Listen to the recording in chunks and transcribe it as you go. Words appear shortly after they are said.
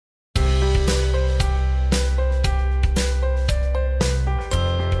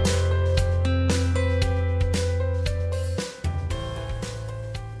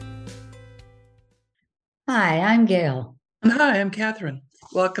Hi, I'm Gail. And hi, I'm Catherine.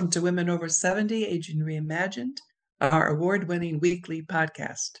 Welcome to Women Over 70 Aging Reimagined, our award-winning weekly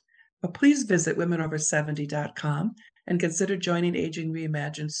podcast. Please visit womenover70.com and consider joining Aging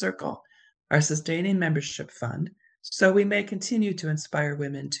Reimagined Circle, our sustaining membership fund, so we may continue to inspire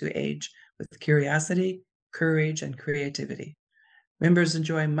women to age with curiosity, courage, and creativity. Members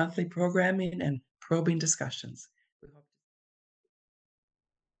enjoy monthly programming and probing discussions.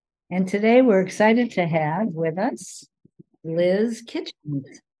 And today we're excited to have with us Liz Kitchens.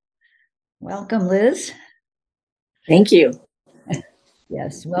 Welcome, Liz. Thank you.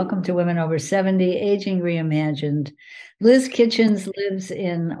 Yes, welcome to Women Over 70 Aging Reimagined. Liz Kitchens lives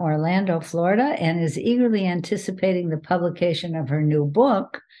in Orlando, Florida, and is eagerly anticipating the publication of her new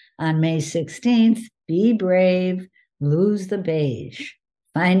book on May 16th, Be Brave, Lose the Beige,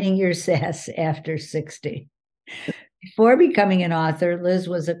 Finding Your Sass After 60. Before becoming an author, Liz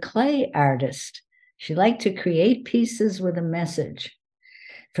was a clay artist. She liked to create pieces with a message.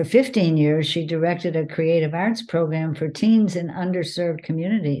 For 15 years, she directed a creative arts program for teens in underserved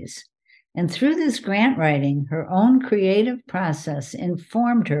communities. And through this grant writing, her own creative process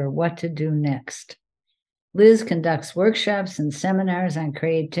informed her what to do next. Liz conducts workshops and seminars on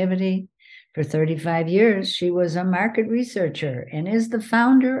creativity. For 35 years, she was a market researcher and is the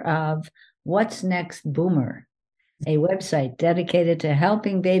founder of What's Next Boomer, a website dedicated to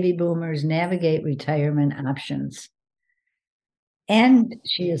helping baby boomers navigate retirement options. And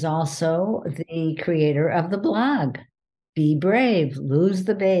she is also the creator of the blog, Be Brave, Lose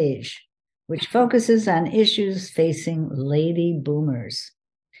the Beige, which focuses on issues facing lady boomers.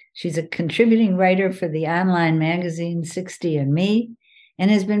 She's a contributing writer for the online magazine 60 and Me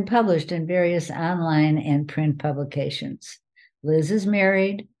and has been published in various online and print publications. Liz is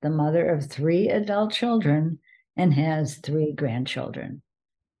married, the mother of 3 adult children, and has 3 grandchildren.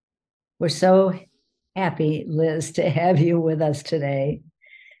 We're so happy, Liz, to have you with us today.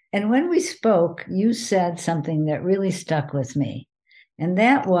 And when we spoke, you said something that really stuck with me, and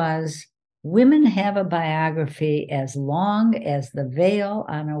that was, women have a biography as long as the veil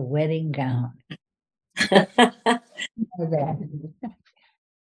on a wedding gown.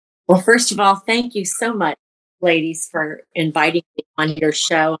 Well, first of all, thank you so much, ladies, for inviting me on your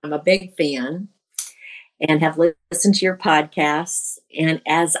show. I'm a big fan and have listened to your podcasts. And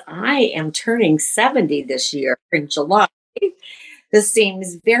as I am turning 70 this year in July, this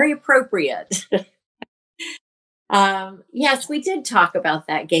seems very appropriate. Yes, we did talk about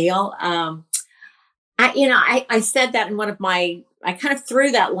that, Gail. I said that in one of my, I kind of threw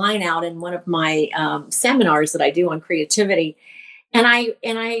that line out in one of my seminars that I do on creativity. And I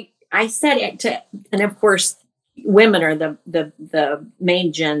said it to, and of course, women are the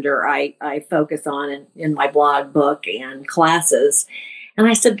main gender I focus on in my blog, book, and classes. And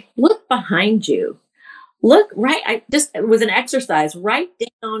I said, look behind you. Look right. It was an exercise. Write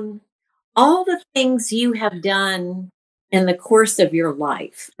down all the things you have done in the course of your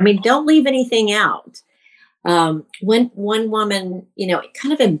life. I mean, don't leave anything out. When one woman,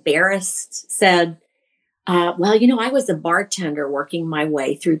 kind of embarrassed, said, well, I was a bartender working my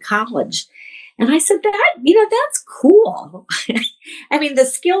way through college. And I said, that's cool. I mean, the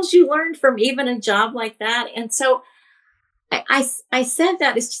skills you learned from even a job like that. And so I said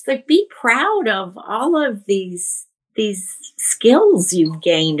that it's just like, be proud of all of these skills you've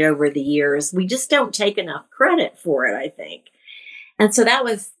gained over the years. We just don't take enough credit for it, I think. And so that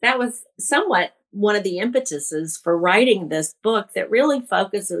was somewhat one of the impetuses for writing this book that really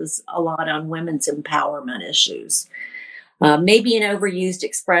focuses a lot on women's empowerment issues. Maybe an overused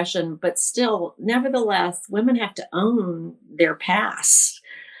expression, but still, nevertheless, women have to own their past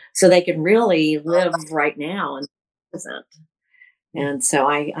so they can really live right now and present. And so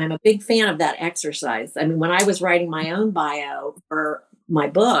I'm a big fan of that exercise. I mean, when I was writing my own bio for my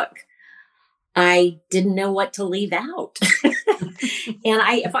book, I didn't know what to leave out. And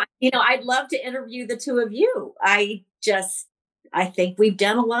I'd love to interview the two of you. I think we've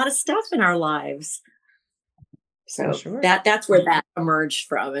done a lot of stuff in our lives. So sure. That's where that emerged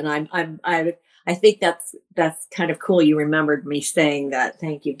from. And I think that's kind of cool. You remembered me saying that.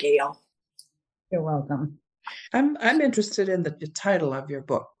 Thank you, Gail. You're welcome. I'm interested in the title of your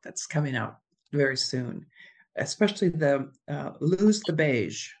book that's coming out very soon, especially the Lose the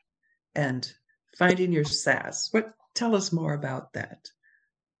Beige and Finding Your Sass. Tell us more about that.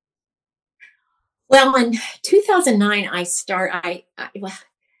 Well, in 2009, as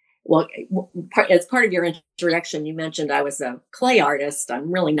part of your introduction, you mentioned I was a clay artist. I'm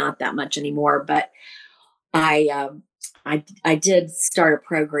really not that much anymore, but I I did start a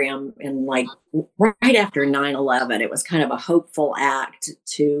program in like right after 9/11. It was kind of a hopeful act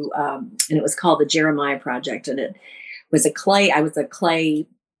to, and it was called the Jeremiah Project. And it was I was a clay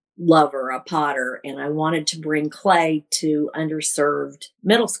lover, a potter, and I wanted to bring clay to underserved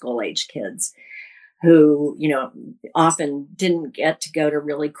middle school age kids who, often didn't get to go to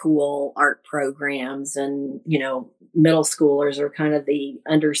really cool art programs. And, middle schoolers are kind of the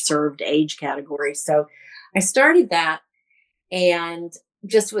underserved age category. So I started that, and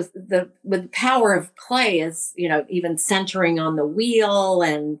just with the power of clay is, even centering on the wheel,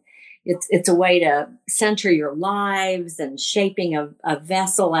 and it's a way to center your lives, and shaping a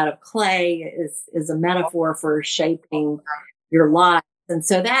vessel out of clay is a metaphor for shaping your life. And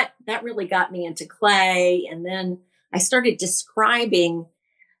so that really got me into clay. And then I started describing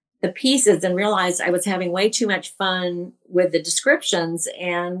the pieces and realized I was having way too much fun with the descriptions,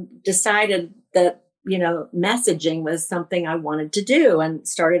 and decided that, messaging was something I wanted to do, and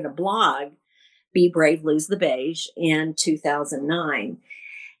started a blog, Be Brave, Lose the Beige, in 2009.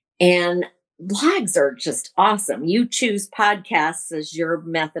 And blogs are just awesome. You choose podcasts as your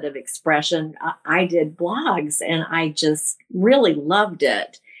method of expression. I did blogs, and I just really loved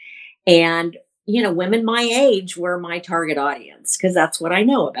it. And, women my age were my target audience, because that's what I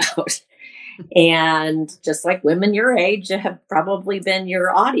know about. And just like women your age have probably been your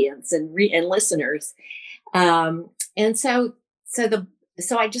audience and listeners. And so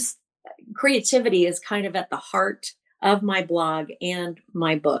I just, creativity is kind of at the heart of my blog and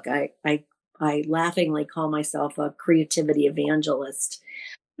my book. I laughingly call myself a creativity evangelist.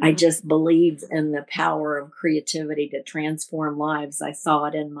 I just believe in the power of creativity to transform lives. I saw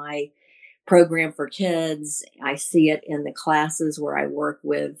it in my program for kids. I see it in the classes where I work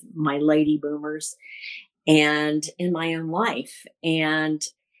with my lady boomers, and in my own life. And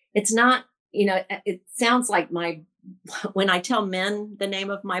it's not, it sounds like when I tell men the name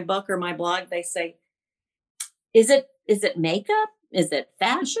of my book or my blog, they say, is it makeup? Is it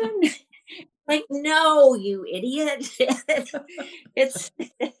fashion? Like, no, you idiot. it's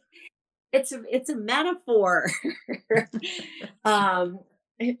it's a metaphor. um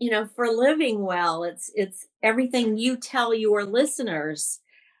for living well. It's everything you tell your listeners.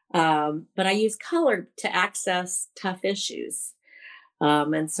 But I use color to access tough issues.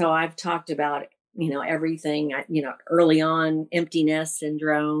 And so I've talked about, everything, early on empty nest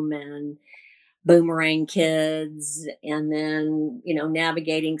syndrome, and boomerang kids, and then,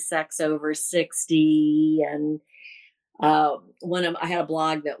 navigating sex over 60. And I had a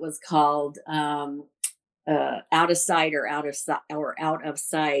blog that was called, Out of Sight, or Out of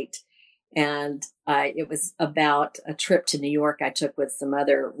Sight. And it was about a trip to New York I took with some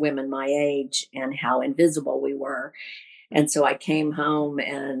other women my age, and how invisible we were. And so I came home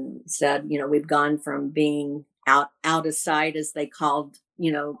and said, we've gone from being out of sight, as they called,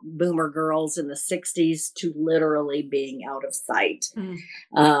 boomer girls in the 60s, to literally being out of sight.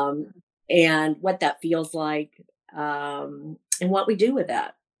 Um, and what that feels like, and what we do with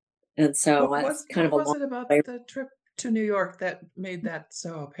that. And so that's kind of a What was long it about way. the trip to New York that made that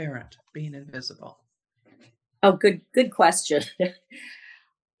so apparent, being invisible? Oh, good question.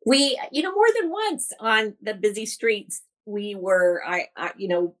 We, more than once on the busy streets, we were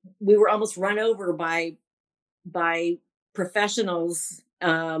almost run over by professionals,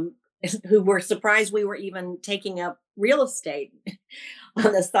 who were surprised we were even taking up real estate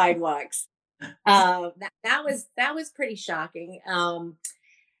on the sidewalks. That was pretty shocking.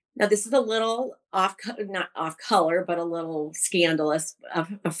 Now this is a little not off color, but a little scandalous.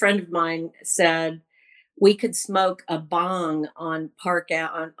 A friend of mine said we could smoke a bong on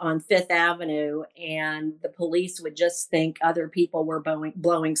on Fifth Avenue, and the police would just think other people were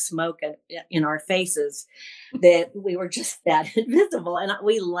blowing smoke in our faces, that we were just that invisible. And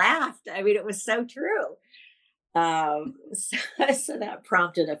we laughed. I mean, it was so true. So that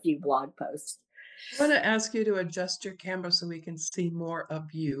prompted a few blog posts. I want to ask you to adjust your camera so we can see more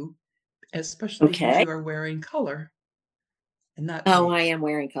of you, especially because Okay. you are wearing color and not Oh, I beige. am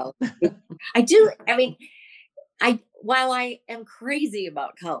wearing color. I do. I mean, while I am crazy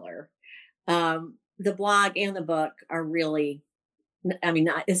about color, the blog and the book are really, I mean,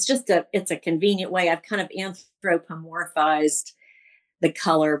 it's a convenient way. I've kind of anthropomorphized the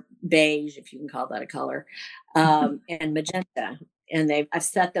color beige, if you can call that a color, and magenta. And I've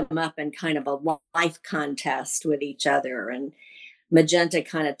set them up in kind of a life contest with each other. And magenta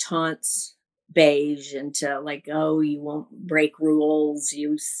kind of taunts beige into like, oh, you won't break rules.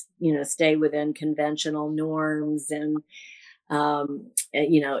 Stay within conventional norms. In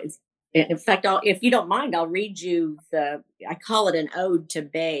fact, if you don't mind, I'll read you I call it an ode to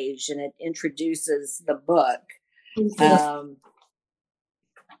beige, and it introduces the book. Um,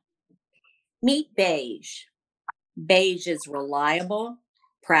 Meet Beige. Beige is reliable,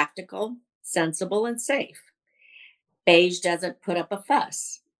 practical, sensible, and safe. Beige doesn't put up a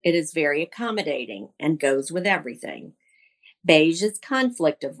fuss. It is very accommodating and goes with everything. Beige is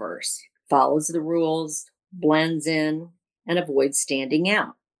conflict averse, follows the rules, blends in, and avoids standing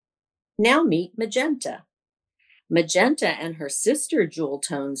out. Now meet Magenta. Magenta and her sister jewel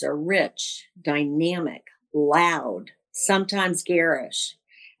tones are rich, dynamic, loud, sometimes garish,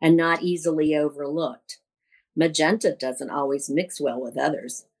 and not easily overlooked. Magenta doesn't always mix well with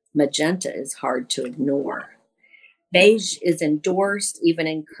others. Magenta is hard to ignore. Beige is endorsed, even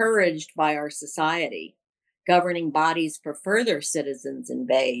encouraged by our society. Governing bodies prefer their citizens in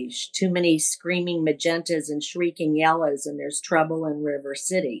beige. Too many screaming magentas and shrieking yellows, and there's trouble in River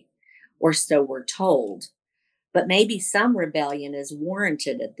City, or so we're told. But maybe some rebellion is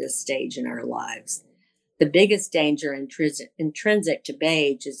warranted at this stage in our lives. The biggest danger intrinsic to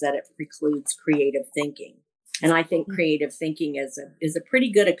beige is that it precludes creative thinking. And I think creative thinking is a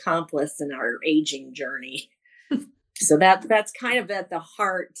pretty good accomplice in our aging journey. So that's kind of at the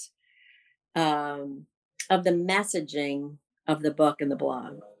heart of the messaging of the book and the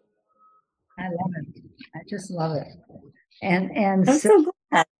blog. I love it. I just love it. And I'm so, so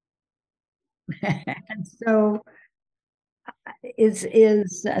glad. and so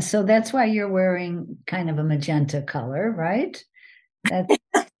so that's why you're wearing kind of a magenta color, right? That's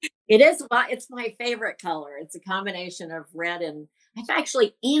It's my favorite color. It's a combination of red and I've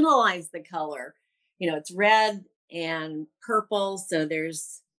actually analyzed the color. It's red and purple. So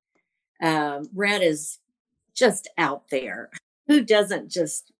there's red is just out there. Who doesn't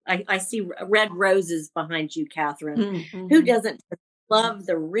just, I see red roses behind you, Catherine. Mm-hmm. Who doesn't love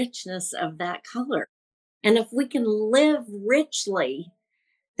the richness of that color? And if we can live richly,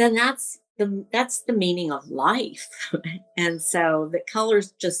 then that's the meaning of life. And so the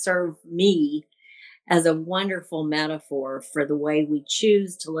colors just serve me as a wonderful metaphor for the way we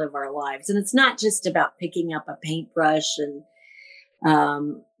choose to live our lives. And it's not just about picking up a paintbrush and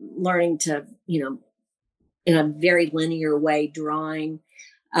learning to, in a very linear way, drawing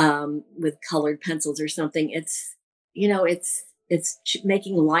with colored pencils or something. It's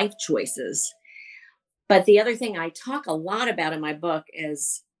making life choices. But the other thing I talk a lot about in my book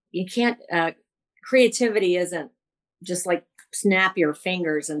is you can't, creativity isn't just like snap your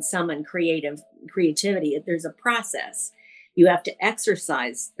fingers and summon creativity. There's a process. You have to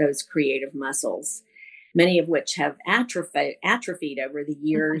exercise those creative muscles, many of which have atrophied over the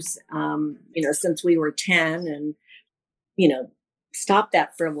years, since we were 10 and, stop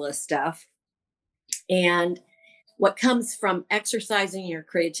that frivolous stuff. And what comes from exercising your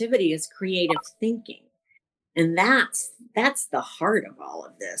creativity is creative thinking. And that's the heart of all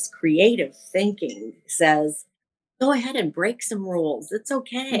of this. Creative thinking says, go ahead and break some rules. It's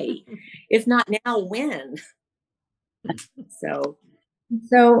okay. If not now, when? So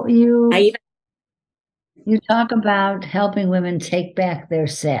so I even you talk about helping women take back their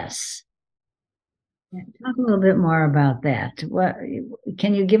sass. Talk a little bit more about that. What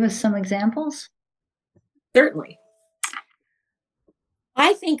can you give us some certainly.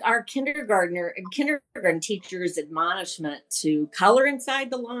 I think our kindergarten teacher's admonishment to color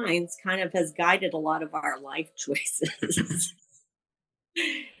inside the lines kind of has guided a lot of our life choices.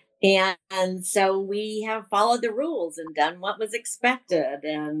 And so we have followed the rules and done what was expected.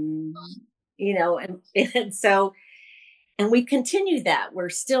 And, and so, and we continued that. We're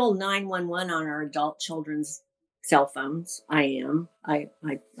still 911 on our adult children's cell phones. I'm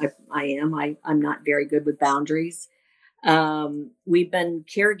not very good with boundaries. We've been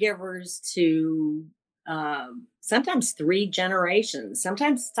caregivers to sometimes 3 generations,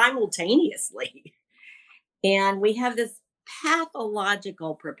 sometimes simultaneously. And we have this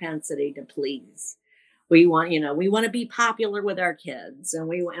pathological propensity to please. We want to be popular with our kids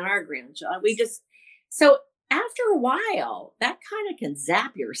and and our grandchildren. So after a while, that kind of can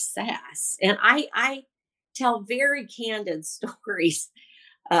zap your sass. And I tell very candid stories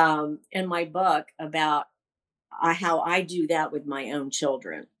in my book about how I do that with my own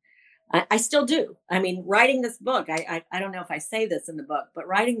children. I still do. I mean, writing this book, I don't know if I say this in the book, but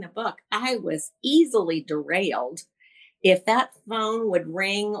writing the book, I was easily derailed. If that phone would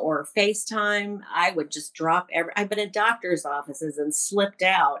ring or FaceTime, I would just drop I've been in doctor's offices and slipped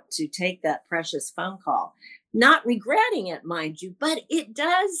out to take that precious phone call. Not regretting it, mind you, but it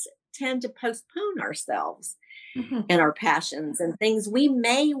does tend to postpone ourselves and our passions and things we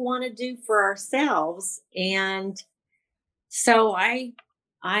may want to do for ourselves. And so I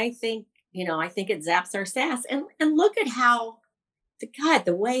think, I think it zaps our sass. And look at how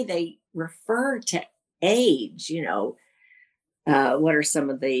the way they refer to age, what are some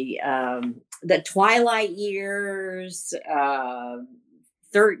of the twilight years,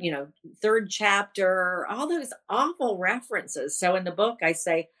 third chapter, all those awful references. So in the book I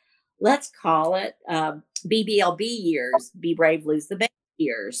say, let's call it BBLB years, be brave, lose the baby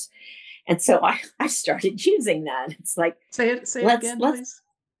years. And so I started using that. It's like, Say it again, let's please.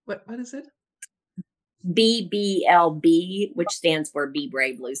 What is it? BBLB, which stands for Be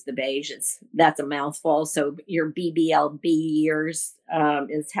Brave, Lose the Beige. That's a mouthful. So your BBLB years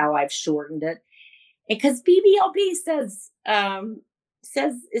is how I've shortened it. Because BBLB says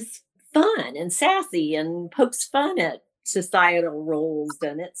it's fun and sassy and pokes fun at societal rules,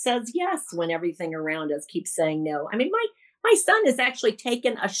 and it says yes when everything around us keeps saying no. I mean, my son has actually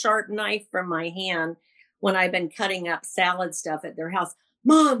taken a sharp knife from my hand when I've been cutting up salad stuff at their house.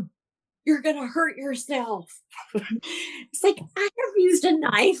 Mom, you're gonna hurt yourself. It's like, I have used a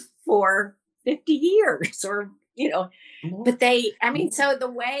knife for 50 years, or but so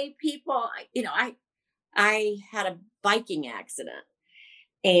the way people, I had a biking accident,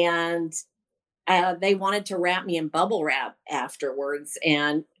 and they wanted to wrap me in bubble wrap afterwards.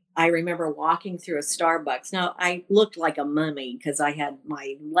 And I remember walking through a Starbucks. Now I looked like a mummy because I had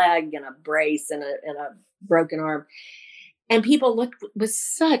my leg and a brace and a broken arm, and people looked with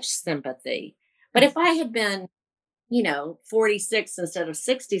such sympathy. But if I had been, 46 instead of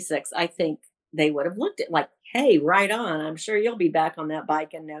 66, I think they would have looked at like, hey, right on. I'm sure you'll be back on that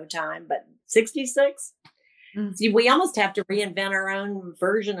bike in no time. But 66? See, we almost have to reinvent our own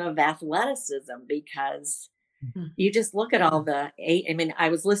version of athleticism, because you just look at all I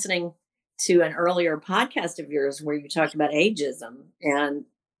was listening to an earlier podcast of yours where you talked about ageism, and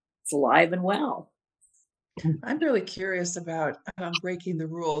it's alive and well. I'm really curious about breaking the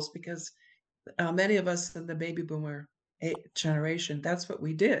rules, because many of us in the baby boomer generation, that's what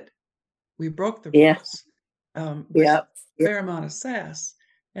we did. We broke the rules with a fair amount of sass.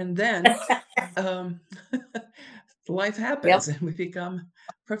 And then life happens, and we become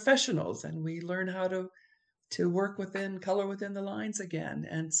professionals, and we learn how to work color within the lines again.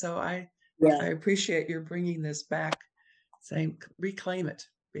 And so I appreciate your bringing this back, saying reclaim it,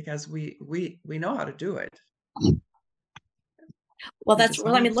 because we know how to do it. Well,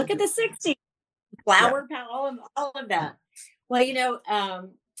 look at the 60s, flower power, all of that. Well,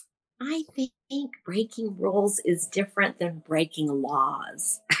 I think breaking rules is different than breaking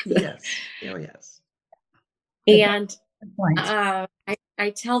laws. Yes. Oh, yes. And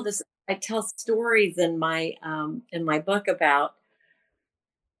I tell stories in my book about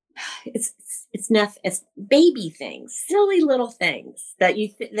it's baby things, silly little things that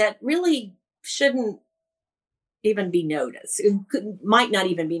that really shouldn't even be noticed. Might not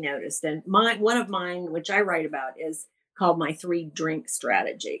even be noticed. And one of mine, which I write about, is called my 3-drink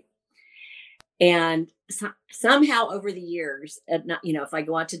strategy. And somehow over the years, if I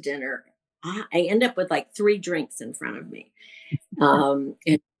go out to dinner, I end up with like 3 drinks in front of me. And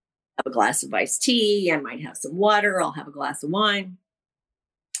have a glass of iced tea. I might have some water. I'll have a glass of wine.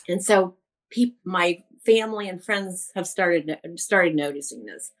 And so my family and friends have started noticing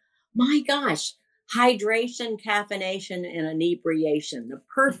this. My gosh, hydration, caffeination, and inebriation, the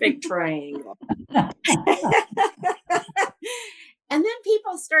perfect triangle. And then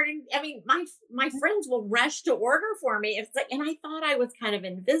people started, my friends will rush to order for me. It's like, and I thought I was kind of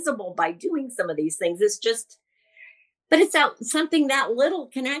invisible by doing some of these things. But it's something that little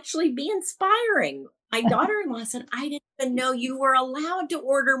can actually be inspiring. My daughter-in-law said, I didn't even know you were allowed to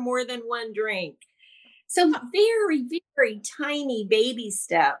order more than 1 drink. So very, very tiny baby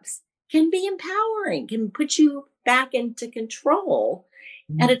steps can be empowering, can put you back into control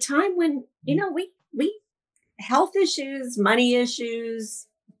at a time when, we health issues, money issues,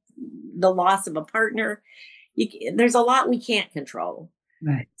 the loss of a partner, there's a lot we can't control.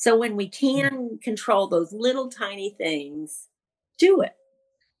 Right. So when we can control those little tiny things, do it.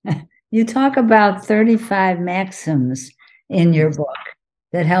 You talk about 35 maxims in your book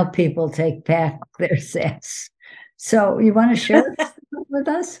that help people take back their sass. So you want to share with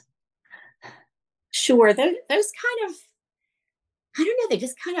us? Sure. Those kind of, I don't know, they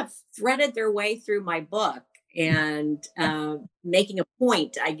just kind of threaded their way through my book, and making a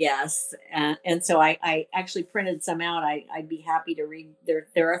point, I guess. And so I actually printed some out. I'd be happy to read.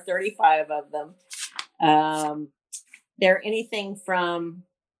 There are 35 of them. They're anything from,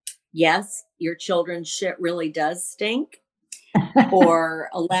 yes, your children's shit really does stink, or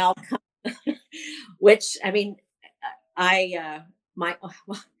allow, which,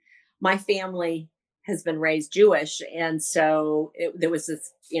 my family has been raised Jewish. And so there was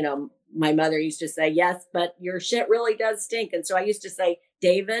this, my mother used to say, yes, but your shit really does stink. And so I used to say,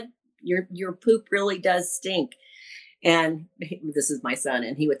 David, your poop really does stink. And this is my son,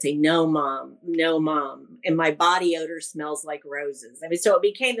 and he would say, "No, mom, no, mom," and my body odor smells like roses. I mean, so it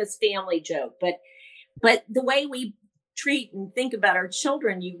became this family joke. But the way we treat and think about our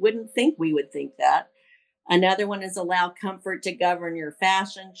children, you wouldn't think we would think that. Another one is allow comfort to govern your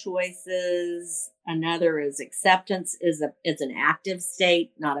fashion choices. Another is acceptance is an active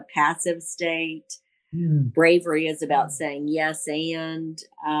state, not a passive state. Bravery is about saying yes and.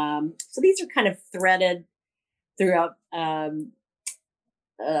 So these are kind of threaded throughout. Don't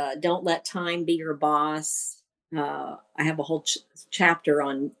let time be your boss. I have a whole chapter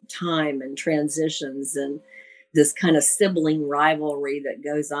on time and transitions and this kind of sibling rivalry that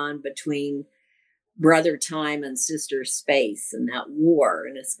goes on between brother time and sister space and that war.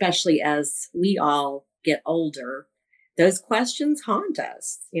 And especially as we all get older, those questions haunt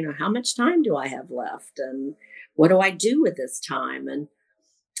us. You know, how much time do I have left? And what do I do with this time? And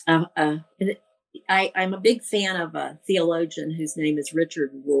I'm a big fan of a theologian whose name is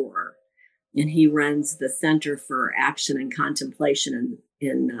Richard Rohr, and he runs the Center for Action and Contemplation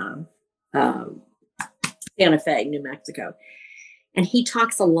in Santa Fe, New Mexico. And he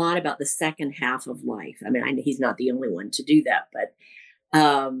talks a lot about the second half of life. I mean, he's not the only one to do that, but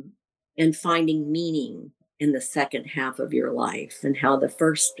and finding meaning in the second half of your life, and how the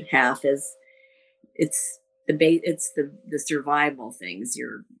first half is it's the survival things.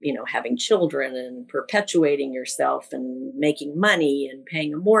 You're having children and perpetuating yourself and making money and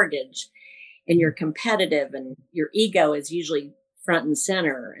paying a mortgage, and you're competitive, and your ego is usually front and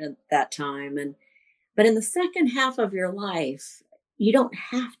center at that time. But in the second half of your life, you don't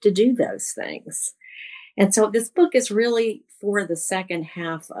have to do those things. And so this book is really for the second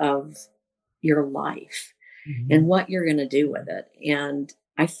half of your life and what you're going to do with it. And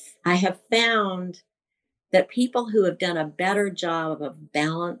I have found that people who have done a better job of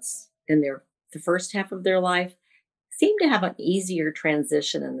balance in the first half of their life seem to have an easier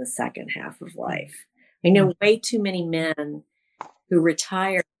transition in the second half of life. I know way too many men who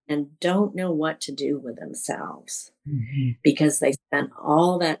retire and don't know what to do with themselves because they spent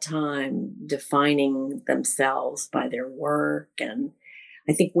all that time defining themselves by their work. And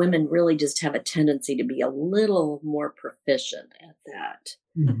I think women really just have a tendency to be a little more proficient at that.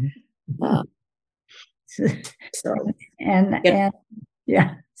 So and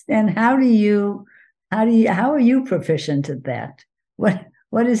yeah, and how are you proficient at that?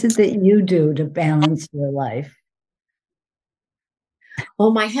 What is it that you do to balance your life?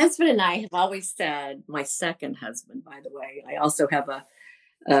 Well, my husband and I have always said, my second husband, by the way, I also have a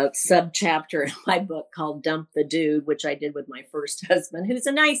sub chapter in my book called Dump the Dude, which I did with my first husband, who's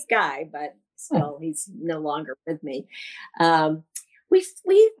a nice guy, but still he's no longer with me. We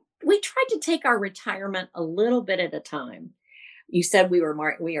tried to take our retirement a little bit at a time. You said we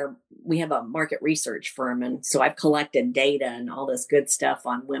have a market research firm, and so I've collected data and all this good stuff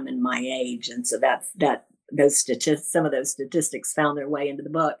on women my age, and so some of those statistics found their way into the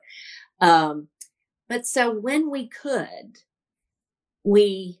book. But so when we could,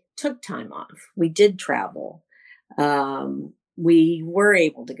 we took time off. We did travel. We were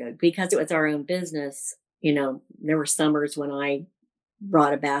able to go because it was our own business. There were summers when I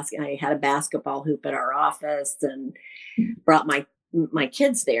brought I had a basketball hoop at our office and brought my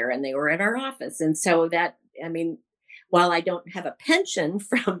kids there, and they were at our office. And so while I don't have a pension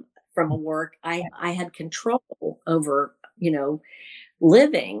from a work, I had control over,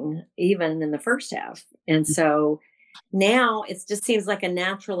 living even in the first half. And so now it just seems like a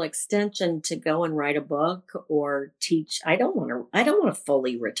natural extension to go and write a book or teach. I don't want to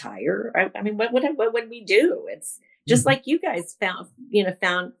fully retire. I mean, what would we do? It's just like you guys found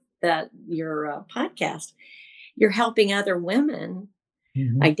that your podcast, you're helping other women.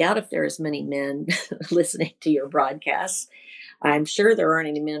 I doubt if there are as many men listening to your broadcasts. I'm sure there aren't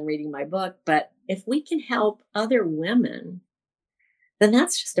any men reading my book, but if we can help other women, then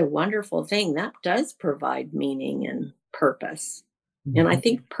that's just a wonderful thing. That does provide meaning and purpose. And I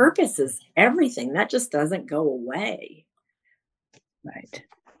think purpose is everything. That just doesn't go away. Right.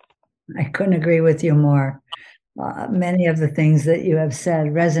 I couldn't agree with you more. Many of the things that you have said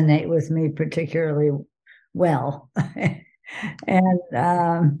resonate with me particularly well.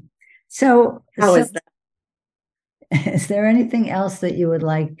 And so is that? Is there anything else that you would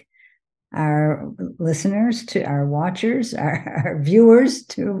like our listeners, our watchers, our viewers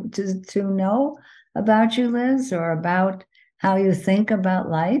to know about you, Liz, or about how you think about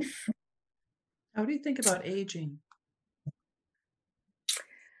life? How do you think about aging?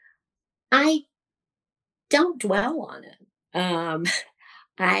 I don't dwell on it.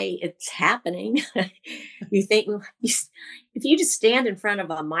 it's happening. You think if you just stand in front of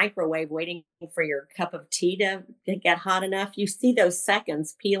a microwave waiting for your cup of tea to get hot enough, you see those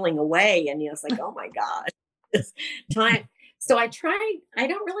seconds peeling away, and it's like, oh my gosh, this time. So I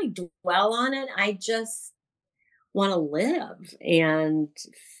don't really dwell on it. I just want to live. And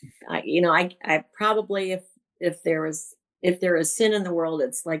I probably, if there is sin in the world,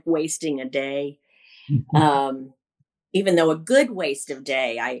 it's like wasting a day. Um, Even though a good waste of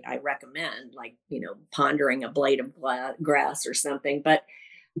day, I recommend, like, pondering a blade of grass or something. But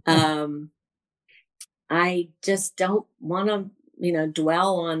um, I just don't want to,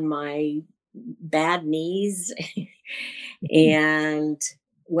 dwell on my bad knees and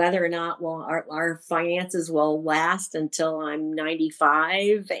whether or not our finances will last until I'm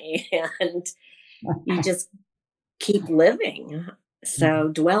 95, and you just keep living. So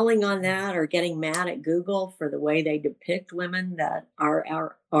dwelling on that or getting mad at Google for the way they depict women that are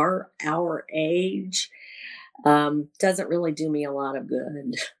our age doesn't really do me a lot of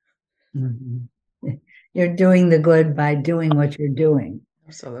good. Mm-hmm. You're doing the good by doing what you're doing.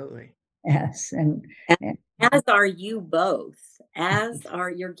 Absolutely. Yes. And as are you both.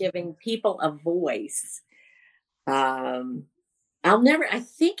 You're giving people a voice. I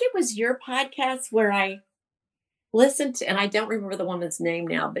think it was your podcast where I listened to, and I don't remember the woman's name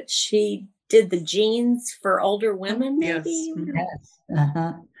now, but she did the jeans for older women, maybe. Yes.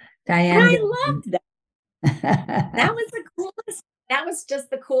 Uh-huh. Diane. I loved that. That was the coolest. That was just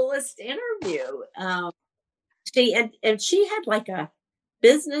the coolest interview. She had like a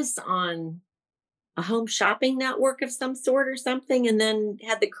business on a home shopping network of some sort or something, and then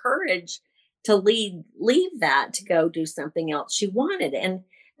had the courage to leave that to go do something else she wanted. And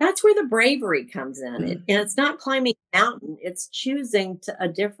that's where the bravery comes in. And it's not climbing a mountain, it's choosing a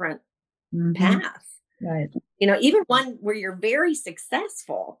different path. Right. Even one where you're very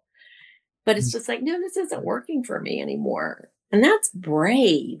successful, but it's just like, no, this isn't working for me anymore. And that's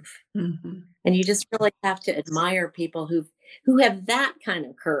brave. And you just really have to admire people who have that kind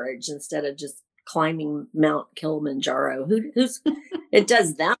of courage instead of just climbing Mount Kilimanjaro. Who's it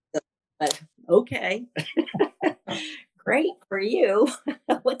does that, but okay. Great for you.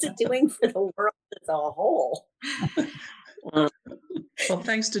 What's it doing for the world as a whole? Well,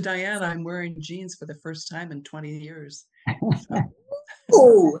 thanks to Diane, I'm wearing jeans for the first time in 20 years.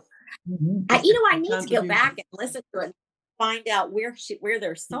 Oh, I need to go back and listen to it and find out where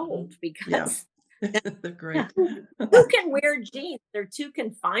they're sold, because they're great. Who can wear jeans? They're too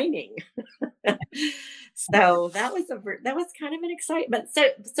confining. So that was kind of an excitement.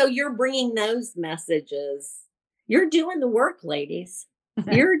 So you're bringing those messages. You're doing the work, ladies.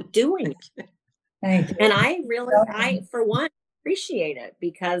 You're doing it. Thank you. And I for one appreciate it,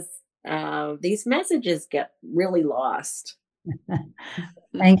 because these messages get really lost.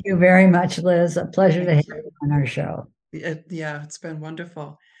 Thank you very much, Liz. A pleasure to have you on our show. Yeah, it's been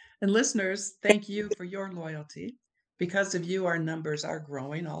wonderful. And listeners, thank you for your loyalty. Because of you, our numbers are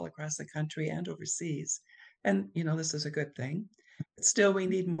growing all across the country and overseas. And, this is a good thing. But still, we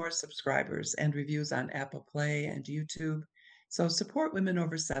need more subscribers and reviews on Apple Play and YouTube. So support Women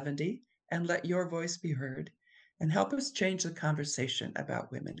Over 70 and let your voice be heard, and help us change the conversation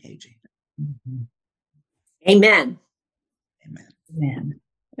about women aging. Amen. Amen.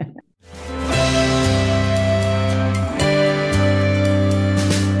 Amen.